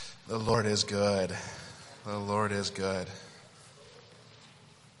The Lord is good. The Lord is good.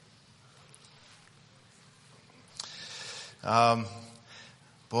 Boy,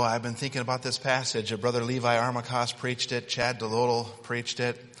 I've been thinking about this passage. Brother Levi Armacost preached it. Chad Delodal preached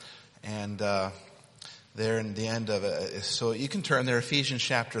it. And there in the end of it. So you can turn there, Ephesians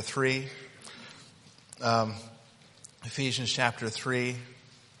chapter 3. Ephesians chapter 3,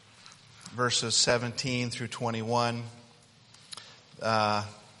 verses 17 through 21.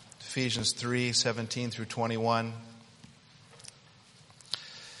 Ephesians 3, 17 through 21.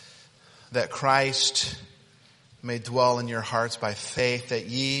 That Christ may dwell in your hearts by faith, that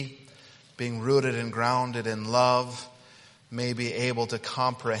ye, being rooted and grounded in love, may be able to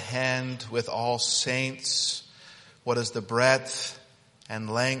comprehend with all saints what is the breadth and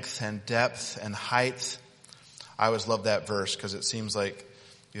length and depth and height. I always love that verse because it seems like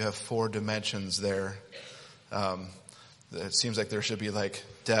you have 4 dimensions there. It seems like there should be like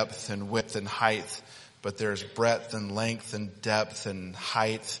depth and width and height, but there's breadth and length and depth and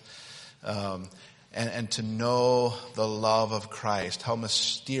height. And to know the love of Christ, how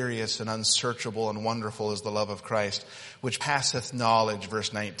mysterious and unsearchable and wonderful is the love of Christ, which passeth knowledge,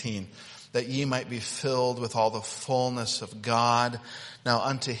 verse 19, that ye might be filled with all the fullness of God. Now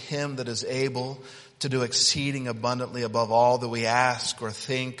unto him that is able to do exceeding abundantly above all that we ask or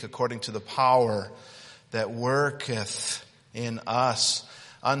think, according to the power that worketh in us.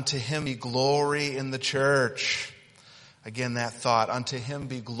 Unto him be glory in the church. Again, that thought. Unto him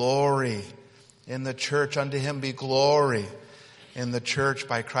be glory in the church. Unto him be glory in the church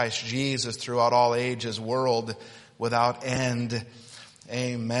by Christ Jesus throughout all ages, world without end.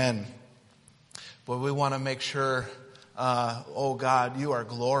 Amen. But we want to make sure, oh God, you are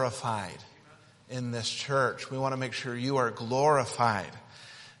glorified in this church. We want to make sure you are glorified.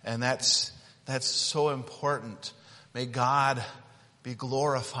 And that's so important. May God be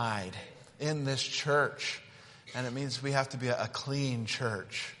glorified in this church. And it means we have to be a clean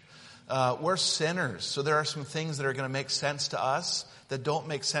church. We're sinners, so there are some things that are going to make sense to us that don't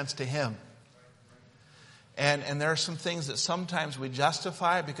make sense to him. And there are some things that sometimes we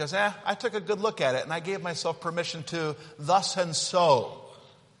justify because, I took a good look at it and I gave myself permission to thus and so.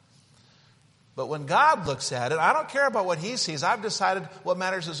 But when God looks at it, I don't care about what he sees. I've decided what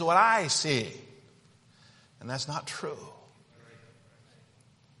matters is what I see. And that's not true.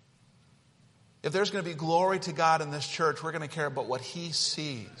 If there's going to be glory to God in this church, we're going to care about what he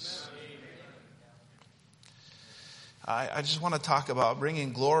sees. I just want to talk about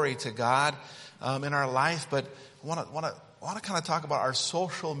bringing glory to God in our life, but I want to kind of talk about our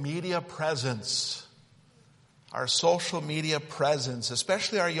social media presence. Our social media presence,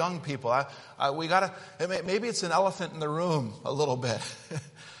 especially our young people. Maybe it's an elephant in the room a little bit,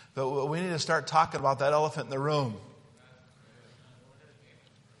 but we need to start talking about that elephant in the room.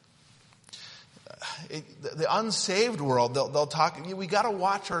 The unsaved world, they'll talk. We got to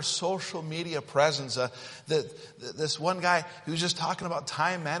watch our social media presence. This one guy who was just talking about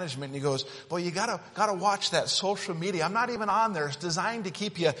time management, and he goes, "Boy, you got to watch that social media. I'm not even on there. It's designed to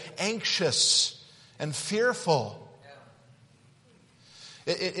keep you anxious and fearful.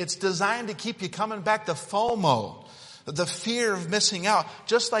 It's designed to keep you coming back to FOMO, the fear of missing out.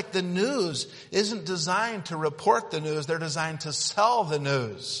 Just like the news isn't designed to report the news, they're designed to sell the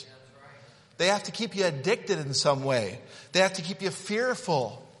news. They have to keep you addicted in some way. They have to keep you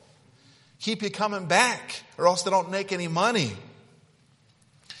fearful, keep you coming back, or else they don't make any money.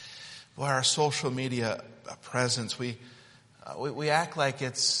 Boy, our social media presence, we act like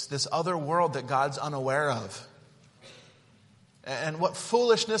it's this other world that God's unaware of. And what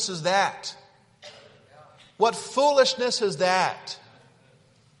foolishness is that? What foolishness is that?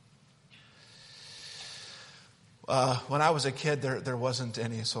 When I was a kid, there wasn't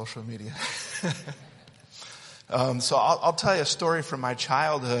any social media. So I'll tell you a story from my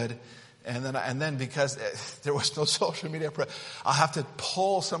childhood, and then because there was no social media, I'll have to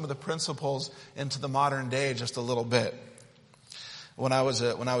pull some of the principles into the modern day just a little bit. When I was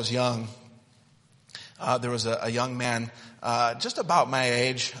young, there was a young man just about my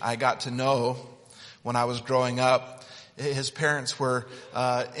age I got to know when I was growing up. His parents were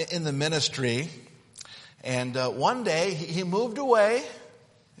in the ministry. And one day, he moved away.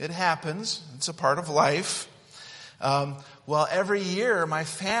 It happens. It's a part of life. Well, every year, my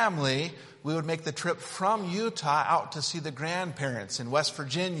family, we would make the trip from Utah out to see the grandparents in West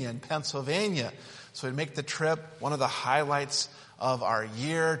Virginia and Pennsylvania. So we'd make the trip, one of the highlights of our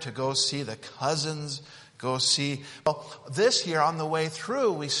year, to go see the cousins, go see. Well, this year, on the way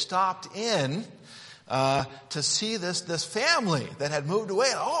through, we stopped in to see this family that had moved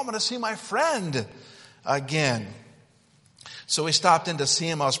away. Oh, I'm going to see my friend again. So we stopped in to see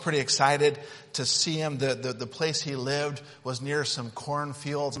him. I was pretty excited to see him. The place he lived was near some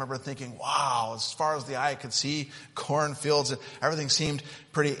cornfields. I remember thinking, wow, as far as the eye could see, cornfields. Everything seemed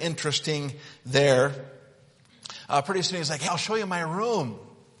pretty interesting there. Pretty soon he's like, hey, I'll show you my room.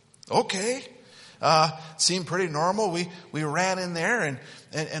 Okay. Seemed pretty normal. We ran in there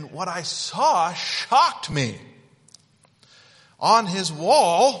and what I saw shocked me. On his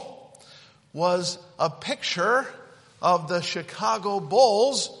wall was a picture of the Chicago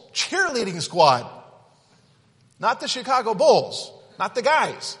Bulls cheerleading squad. Not the Chicago Bulls. Not the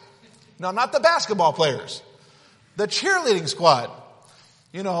guys. No, not the basketball players. The cheerleading squad.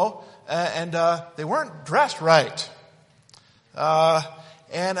 You know, and they weren't dressed right.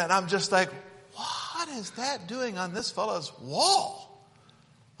 And I'm just like, what is that doing on this fellow's wall?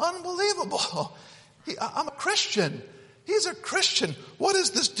 Unbelievable. I'm a Christian. He's a Christian. What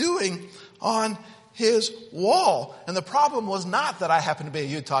is this doing on his wall? And the problem was not that I happen to be a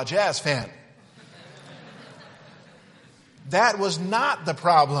Utah Jazz fan. That was not the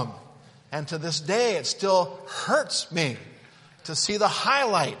problem. And to this day, it still hurts me to see the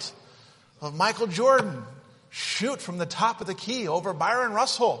highlight of Michael Jordan shoot from the top of the key over Byron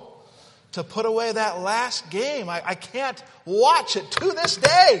Russell to put away that last game. I can't watch it to this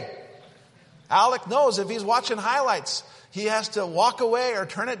day. Alec knows if he's watching highlights, he has to walk away or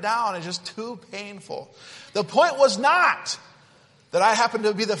turn it down. It's just too painful. The point was not that I happened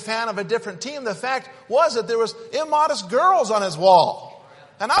to be the fan of a different team. The fact was that there was immodest girls on his wall.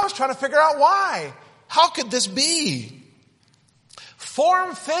 And I was trying to figure out why. How could this be?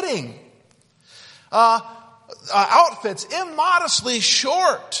 Form-fitting outfits, immodestly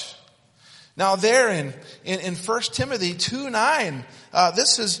short. Now there in 1 Timothy 2:9,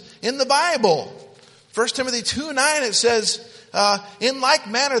 this is in the Bible. 1 Timothy 2:9, it says, in like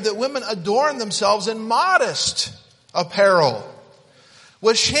manner that women adorn themselves in modest apparel,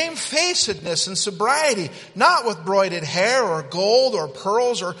 with shamefacedness and sobriety, not with broided hair or gold or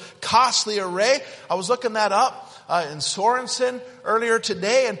pearls or costly array. I was looking that up in Sorensen earlier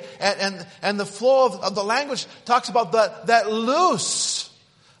today, and the flow of the language talks about that loose,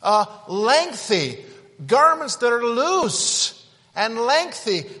 lengthy garments that are loose and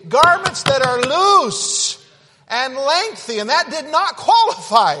lengthy. Garments that are loose and lengthy. And that did not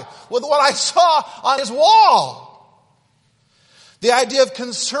qualify with what I saw on his wall. The idea of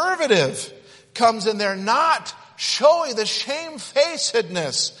conservative comes in there, not showing the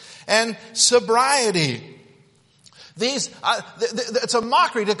shamefacedness and sobriety. It's a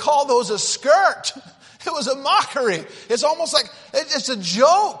mockery to call those a skirt. It was a mockery. It's almost like it's a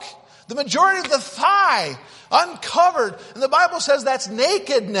joke. The majority of the thigh uncovered, and the Bible says that's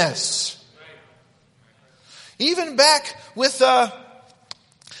nakedness. Even back with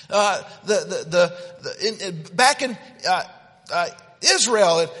back in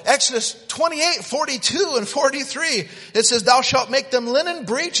Israel, in Exodus 28, 42 and 43, it says, thou shalt make them linen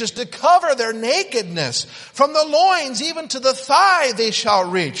breeches to cover their nakedness. From the loins even to the thigh they shall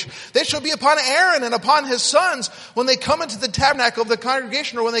reach. They shall be upon Aaron and upon his sons when they come into the tabernacle of the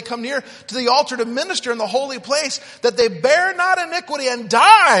congregation, or when they come near to the altar to minister in the holy place, that they bear not iniquity and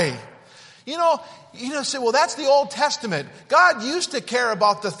die. You know, say, well, that's the Old Testament. God used to care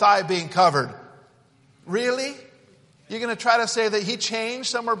about the thigh being covered. Really? You're going to try to say that he changed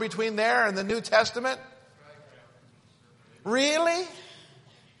somewhere between there and the New Testament? Really?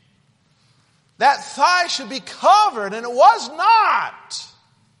 That thigh should be covered, and it was not.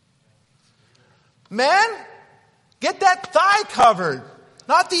 Men, get that thigh covered.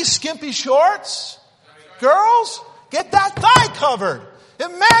 Not these skimpy shorts. Girls, get that thigh covered. It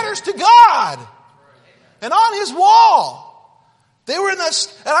matters to God. And on his wall, they were in this,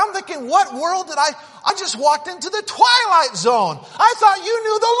 and I'm thinking, what world did I just walked into the twilight zone. I thought you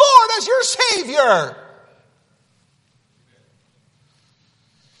knew the Lord as your Savior.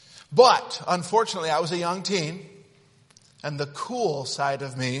 But, unfortunately, I was a young teen, and the cool side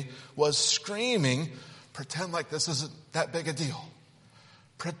of me was screaming, pretend like this isn't that big a deal.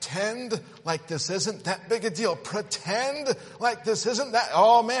 Pretend like this isn't that big a deal. Pretend like this isn't that,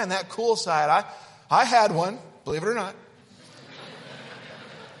 oh man, that cool side. I had one, believe it or not.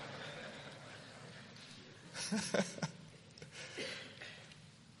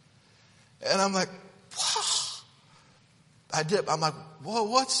 And I'm like, wow. I'm like, whoa,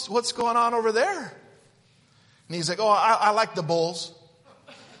 what's going on over there? And he's like, oh, I like the Bulls.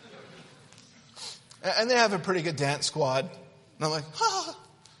 And they have a pretty good dance squad. And I'm like, huh,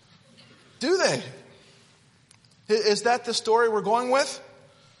 do they? Is that the story we're going with?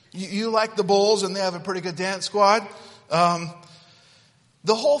 You like the Bulls and they have a pretty good dance squad? The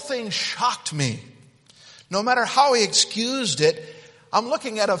whole thing shocked me. No matter how he excused it, I'm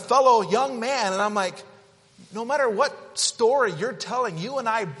looking at a fellow young man and I'm like, no matter what story you're telling, you and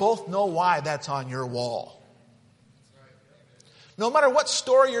I both know why that's on your wall. No matter what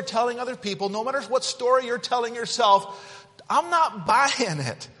story you're telling other people, no matter what story you're telling yourself, I'm not buying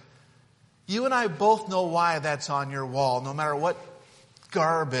it. You and I both know why that's on your wall. No matter what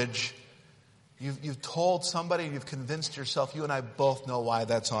garbage you've told somebody, you've convinced yourself, you and I both know why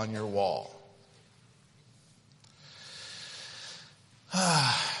that's on your wall.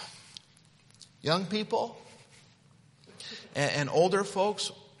 Young people and older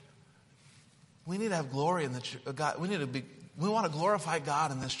folks, we need to have glory in the church. God, we want to glorify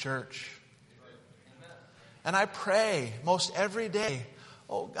God in this church. And I pray most every day,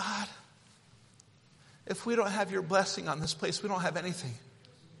 oh God, if we don't have your blessing on this place, we don't have anything.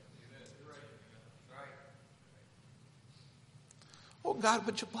 Oh God,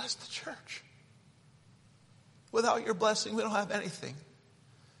 would you bless the church? Without your blessing, we don't have anything.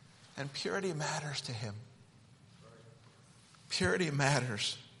 And purity matters to him. Purity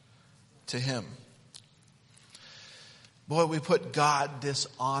matters to him. Boy, we put God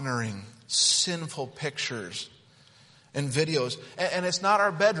dishonoring, sinful pictures and videos. And it's not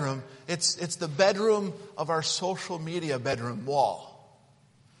our bedroom. It's the bedroom of our social media bedroom wall.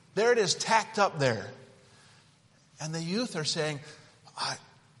 There it is, tacked up there. And the youth are saying,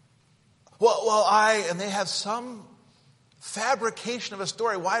 and they have some fabrication of a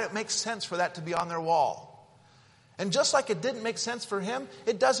story why it makes sense for that to be on their wall. And just like it didn't make sense for him,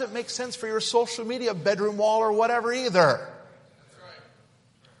 it doesn't make sense for your social media bedroom wall or whatever either.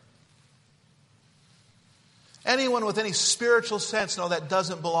 Anyone with any spiritual sense know that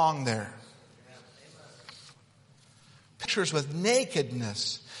doesn't belong there. Pictures with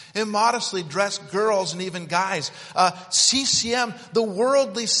nakedness, immodestly dressed girls and even guys, CCM, the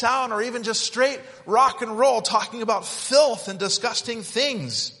worldly sound, or even just straight rock and roll, talking about filth and disgusting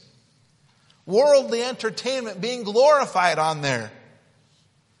things. Worldly entertainment being glorified on there.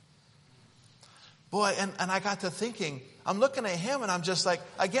 Boy, and I got to thinking, I'm looking at him and I'm just like,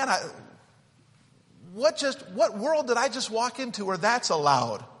 again, what world did I just walk into where that's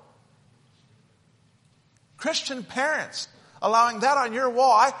allowed? Christian parents allowing that on your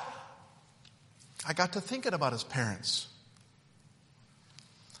wall. I got to thinking about his parents.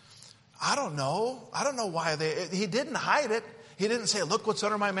 I don't know why he didn't hide it. He didn't say, look what's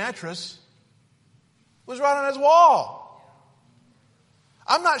under my mattress. It was right on his wall.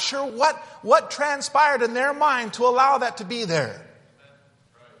 I'm not sure what transpired in their mind to allow that to be there.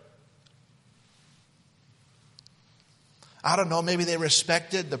 I don't know, maybe they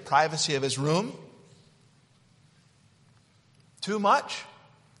respected the privacy of his room too much.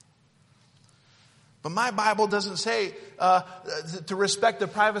 But my Bible doesn't say to respect the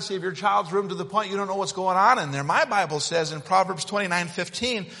privacy of your child's room to the point you don't know what's going on in there. My Bible says in Proverbs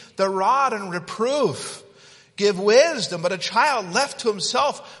 29:15, the rod and reproof give wisdom, but a child left to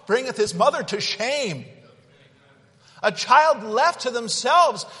himself bringeth his mother to shame. A child left to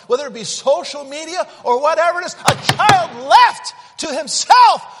themselves, whether it be social media or whatever it is, a child left to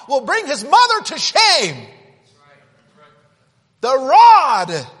himself will bring his mother to shame. The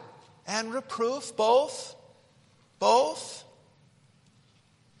rod and reproof, both.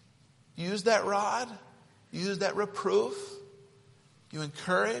 Use that rod, use that reproof. You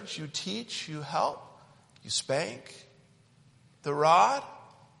encourage, you teach, you help, you spank. The rod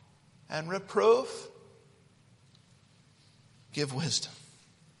and reproof give wisdom.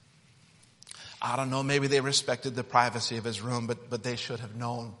 I don't know, maybe they respected the privacy of his room, but they should have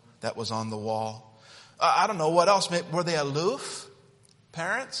known that was on the wall. I don't know what else. Were they aloof?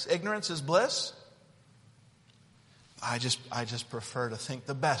 Parents, ignorance is bliss. I just prefer to think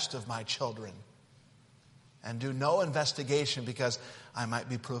the best of my children and do no investigation because I might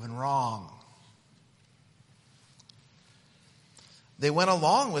be proven wrong. They went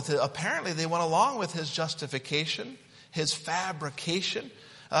along with it. Apparently they went along with his justification, his fabrication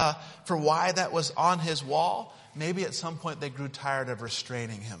for why that was on his wall. Maybe at some point they grew tired of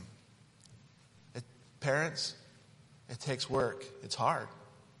restraining him. Parents, it takes work. It's hard.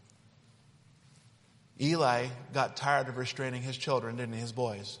 Eli got tired of restraining his children, didn't he? His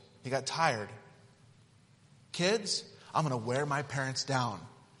boys. He got tired. Kids, I'm going to wear my parents down.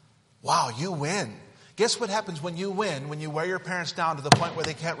 Wow, you win. Guess what happens when you win, when you wear your parents down to the point where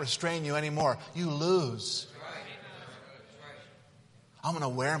they can't restrain you anymore? You lose. I'm going to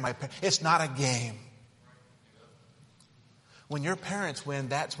wear my parents. It's not a game. When your parents win,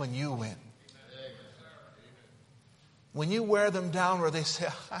 that's when you win. When you wear them down where they say,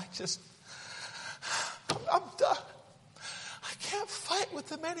 I'm done. I can't fight with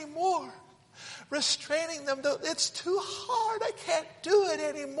them anymore. restraining them. It's too hard. I can't do it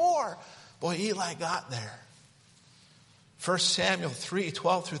anymore. Boy, Eli got there. 1 Samuel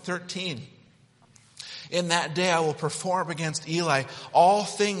 3:12 through 13. In that day I will perform against Eli all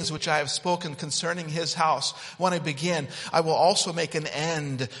things which I have spoken concerning his house. When I begin, I will also make an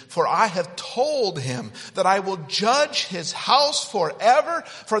end. For I have told him that I will judge his house forever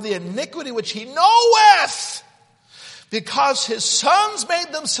for the iniquity which he knoweth. Because his sons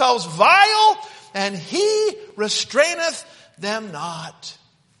made themselves vile, and he restraineth them not.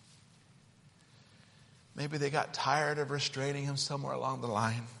 Maybe they got tired of restraining him somewhere along the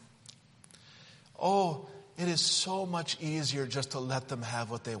line. Oh, it is so much easier just to let them have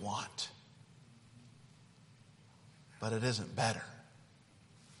what they want. But it isn't better.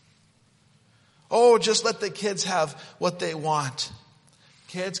 Oh, just let the kids have what they want.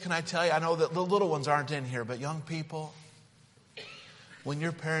 Kids, can I tell you, I know that the little ones aren't in here, but young people, when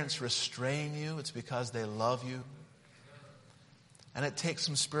your parents restrain you, it's because they love you. And it takes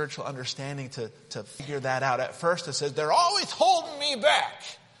some spiritual understanding to figure that out. At first it says, they're always holding me back.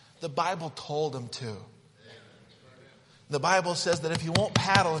 The Bible told them to. The Bible says that if you won't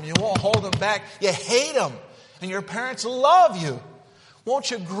paddle them, you won't hold them back, you hate them. And your parents love you.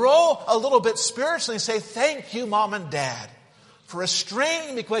 Won't you grow a little bit spiritually and say, thank you, Mom and Dad, for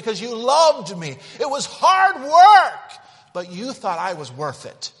restraining me because you loved me. It was hard work, but you thought I was worth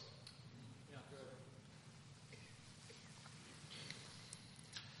it.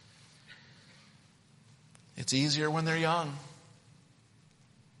 It's easier when they're young.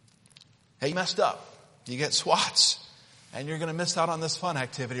 Hey, you messed up. You get swats. And you're going to miss out on this fun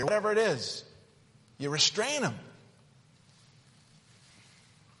activity or whatever it is. You restrain them.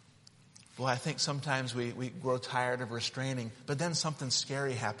 Boy, I think sometimes we grow tired of restraining. But then something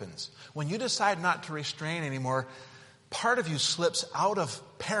scary happens. When you decide not to restrain anymore, part of you slips out of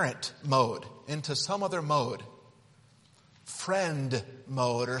parent mode into some other mode. Friend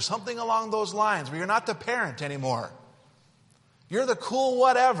mode or something along those lines where you're not the parent anymore. You're the cool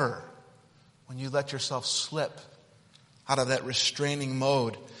whatever. When you let yourself slip out of that restraining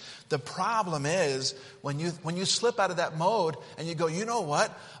mode. The problem is when you slip out of that mode and you go, you know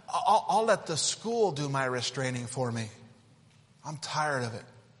what? I'll let the school do my restraining for me. I'm tired of it.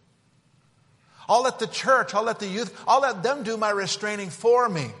 I'll let the church, I'll let the youth, I'll let them do my restraining for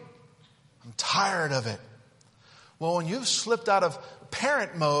me. I'm tired of it. Well, when you've slipped out of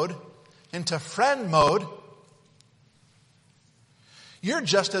parent mode into friend mode, you're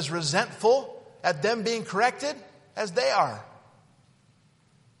just as resentful at them being corrected as they are.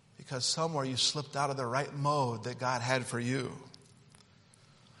 Because somewhere you slipped out of the right mode that God had for you.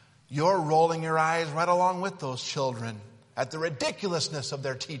 You're rolling your eyes right along with those children at the ridiculousness of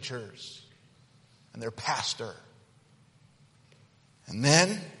their teachers and their pastor. And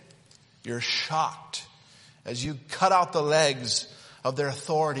then you're shocked as you cut out the legs of their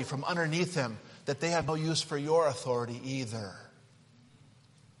authority from underneath them that they have no use for your authority either.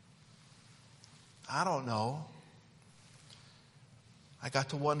 I don't know. I got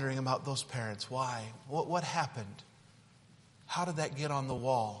to wondering about those parents. Why? What happened? How did that get on the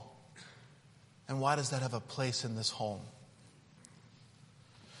wall? And why does that have a place in this home?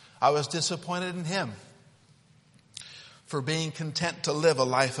 I was disappointed in him for being content to live a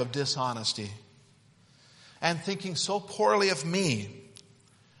life of dishonesty and thinking so poorly of me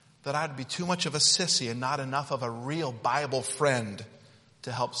that I'd be too much of a sissy and not enough of a real Bible friend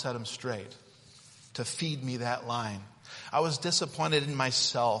to help set him straight, to feed me that line. I was disappointed in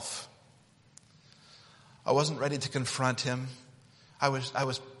myself. I wasn't ready to confront him. I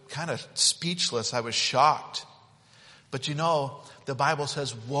was kind of speechless. I was shocked. But you know, the Bible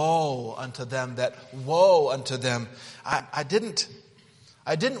says, woe unto them that woe unto them. I didn't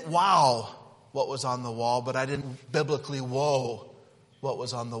wow what was on the wall, but I didn't biblically woe what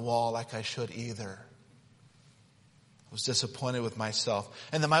was on the wall like I should either. I was disappointed with myself.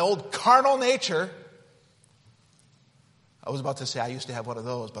 And then my old carnal nature, I was about to say I used to have one of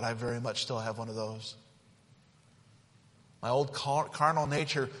those, but I very much still have one of those. My old carnal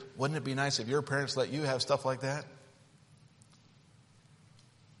nature, wouldn't it be nice if your parents let you have stuff like that?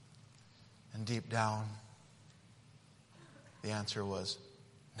 And deep down, the answer was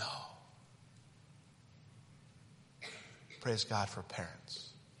no. Praise God for parents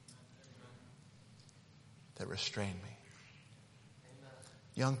that restrain me.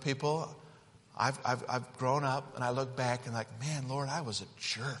 Young people, I've grown up and I look back and like, man, Lord, I was a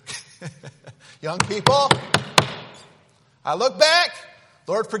jerk. Young people, I look back,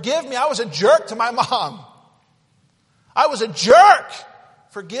 Lord, forgive me. I was a jerk to my mom. I was a jerk.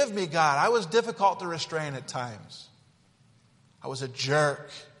 Forgive me, God. I was difficult to restrain at times. I was a jerk.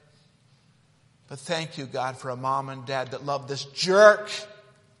 But thank you, God, for a mom and dad that love this jerk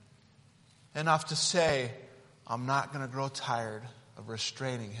enough to say, I'm not going to grow tired of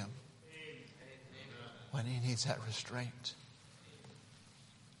restraining him when he needs that restraint.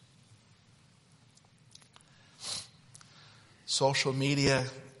 Social media,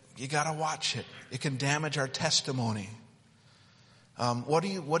 you got to watch it. It can damage our testimony. What are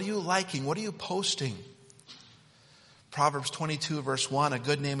you liking? What are you posting? Proverbs 22 verse 1, a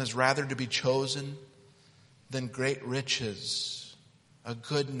good name is rather to be chosen than great riches. A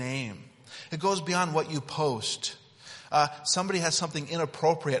good name. It goes beyond what you post. Somebody has something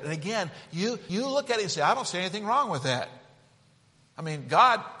inappropriate. And again, you look at it and say, I don't see anything wrong with that. I mean,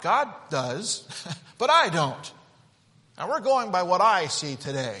 God does, but I don't. And we're going by what I see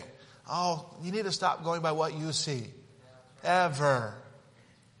today. Oh, you need to stop going by what you see. Ever.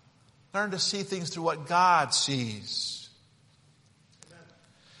 Learn to see things through what God sees.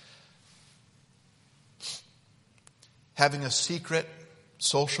 Having a secret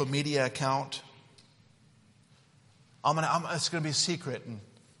social media account. It's going to be a secret and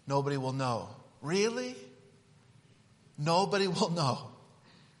nobody will know. Really? Nobody will know.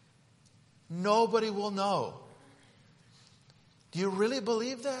 Nobody will know. Do you really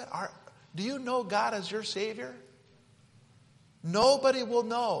believe that? Do you know God as your Savior? Nobody will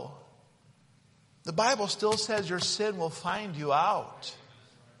know. The Bible still says your sin will find you out.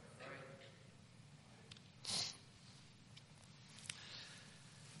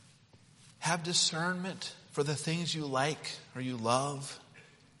 Have discernment for the things you like or you love.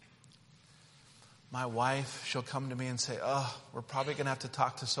 My wife, she'll come to me and say, we're probably going to have to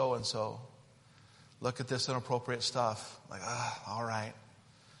talk to so-and-so. Look at this inappropriate stuff. Like, all right.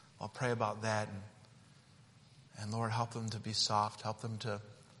 I'll pray about that. And Lord, help them to be soft. Help them to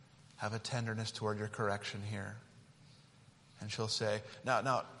have a tenderness toward your correction here. And she'll say,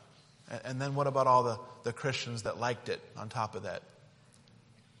 no. And then what about all the Christians that liked it on top of that?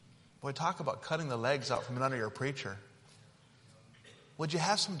 Boy, talk about cutting the legs out from under your preacher. Would you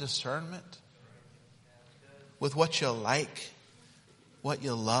have some discernment with what you like, what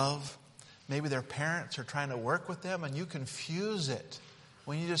you love? Maybe their parents are trying to work with them and you confuse it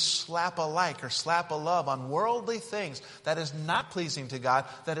when you just slap a like or slap a love on worldly things that is not pleasing to God,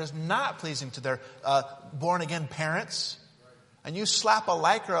 that is not pleasing to their born-again parents. And you slap a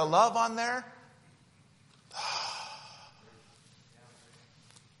like or a love on there.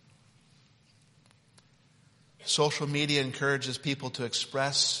 Social media encourages people to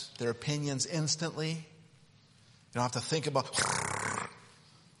express their opinions instantly. You don't have to think about.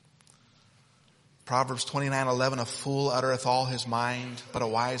 Proverbs 29:11, a fool uttereth all his mind, but a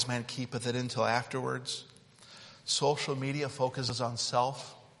wise man keepeth it until afterwards. Social media focuses on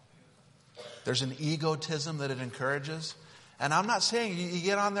self. There's an egotism that it encourages. And I'm not saying you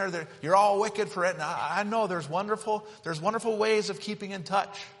get on there, you're all wicked for it. And I know there's wonderful ways of keeping in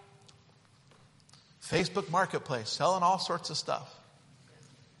touch. Facebook Marketplace, selling all sorts of stuff.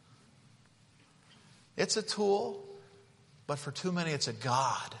 It's a tool, but for too many it's a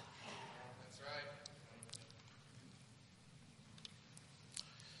god. That's right.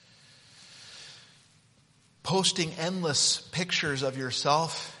 Posting endless pictures of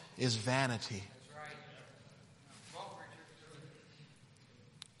yourself is vanity. That's right.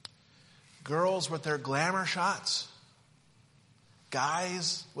 Girls with their glamour shots.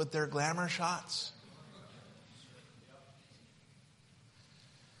 Guys with their glamour shots.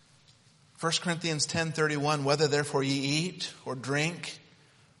 1 Corinthians 10:31, whether therefore ye eat or drink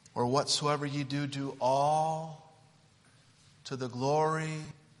or whatsoever ye do, do all to the glory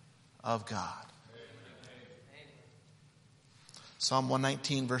of God. Psalm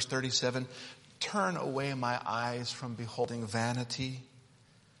 119 verse 37, turn away my eyes from beholding vanity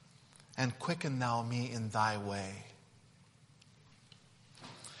and quicken thou me in thy way.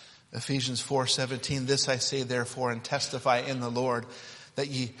 Ephesians 4:17, this I say therefore and testify in the Lord, that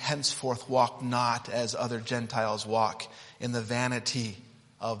ye henceforth walk not as other Gentiles walk, in the vanity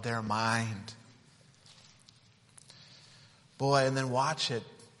of their mind. Boy, and then watch it.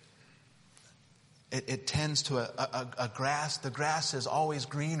 It tends to the grass is always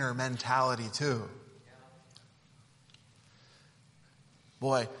greener mentality too.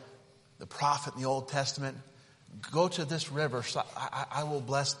 Boy, the prophet in the Old Testament, go to this river, so I will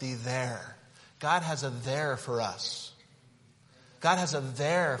bless thee there. God has a there for us. God has a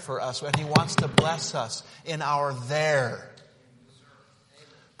there for us, and He wants to bless us in our there.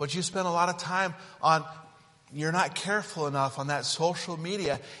 But you spend a lot of time you're not careful enough on that social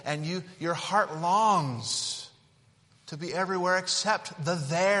media, and your heart longs to be everywhere except the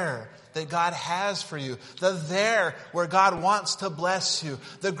there that God has for you. The there where God wants to bless you.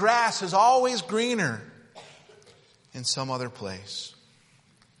 The grass is always greener in some other place.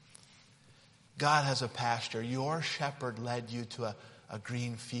 God has a pasture. Your shepherd led you to a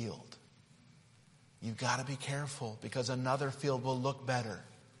green field. You've got to be careful because another field will look better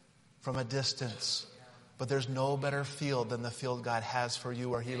from a distance. But there's no better field than the field God has for you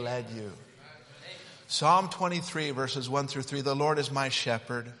where He led you. Psalm 23 verses 1 through 3. The Lord is my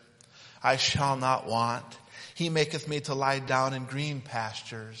shepherd. I shall not want. He maketh me to lie down in green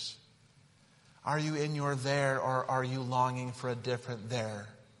pastures. Are you in your there, or are you longing for a different there?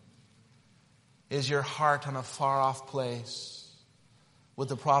 Is your heart on a far off place with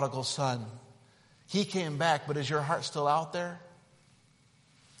the prodigal son? He came back, but is your heart still out there?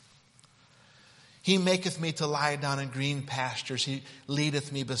 He maketh me to lie down in green pastures. He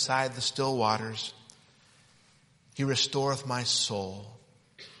leadeth me beside the still waters. He restoreth my soul.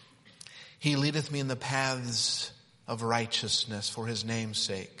 He leadeth me in the paths of righteousness for His name's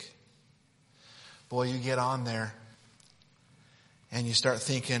sake. Boy, you get on there and you start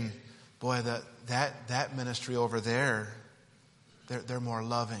thinking, boy, that ministry over there, they're more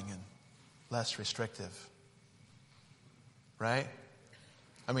loving and less restrictive. Right?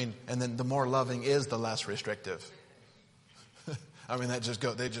 I mean, and then the more loving is the less restrictive. I mean, they just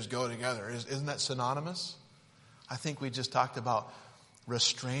go together. Isn't that synonymous? I think we just talked about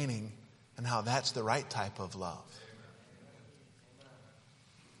restraining and how that's the right type of love.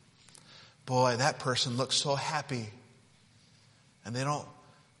 Boy, that person looks so happy. And they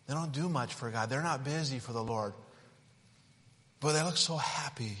don't do much for God. They're not busy for the Lord. Boy, they look so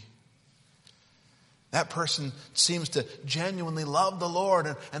happy. That person seems to genuinely love the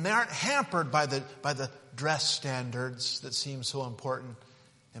Lord, and they aren't hampered by the dress standards that seem so important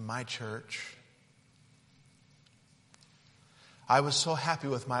in my church. I was so happy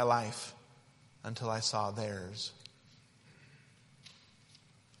with my life until I saw theirs.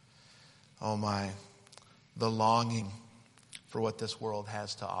 Oh my, the longing for what this world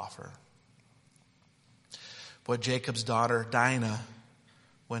has to offer. Boy, Jacob's daughter, Dinah,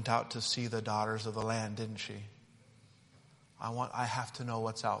 went out to see the daughters of the land, didn't she? I have to know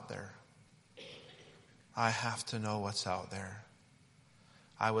what's out there. I have to know what's out there.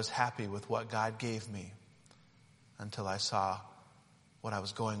 I was happy with what God gave me until I saw what I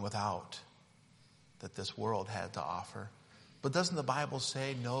was going without that this world had to offer. But doesn't the Bible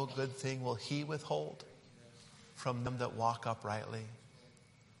say no good thing will He withhold from them that walk uprightly?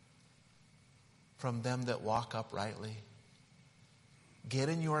 From them that walk uprightly. Get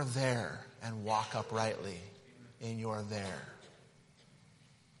in your there and walk uprightly in your there.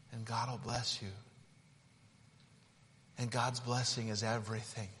 And God will bless you. And God's blessing is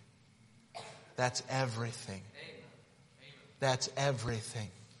everything. That's everything. That's everything.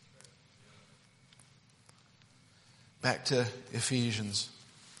 Back to Ephesians.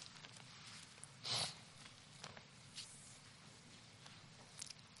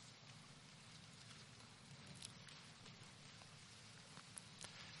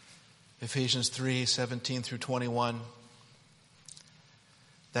 Ephesians 3:17 through 21.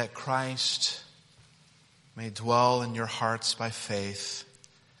 That Christ may dwell in your hearts by faith,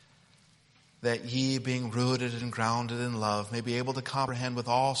 that ye, being rooted and grounded in love, may be able to comprehend with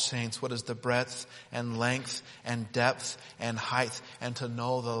all saints what is the breadth and length and depth and height, and to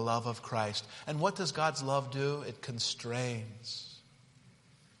know the love of Christ. And what does God's love do? It constrains.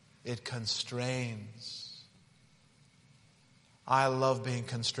 It constrains. I love being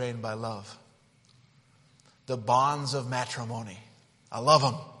constrained by love. The bonds of matrimony. I love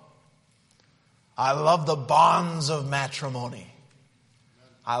them. I love the bonds of matrimony.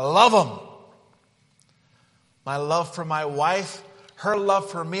 I love them. My love for my wife, her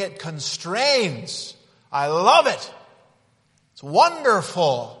love for me, it constrains. I love it. It's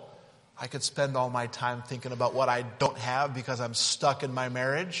wonderful. I could spend all my time thinking about what I don't have because I'm stuck in my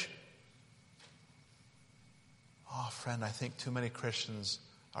marriage. Oh, friend, I think too many Christians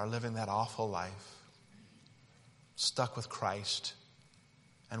are living that awful life. Stuck with Christ.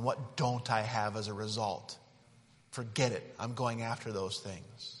 And what don't I have as a result? Forget it. I'm going after those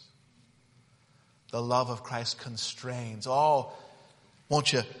things. The love of Christ constrains. Oh,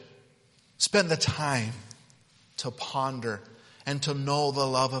 won't you spend the time to ponder and to know the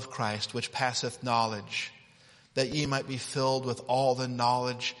love of Christ, which passeth knowledge, that ye might be filled with all the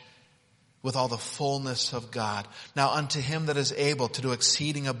knowledge, with all the fullness of God. Now unto Him that is able to do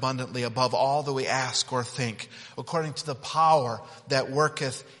exceeding abundantly above all that we ask or think, according to the power that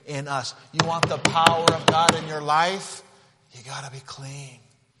worketh in us. You want the power of God in your life? You got to be clean.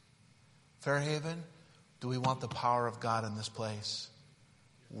 Fairhaven, do we want the power of God in this place?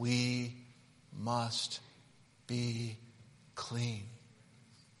 we must be clean.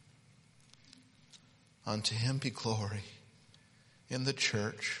 Unto him be glory in the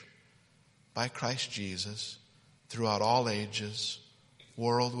church by Christ Jesus throughout all ages,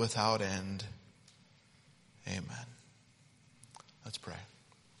 world without end. Amen. Let's pray.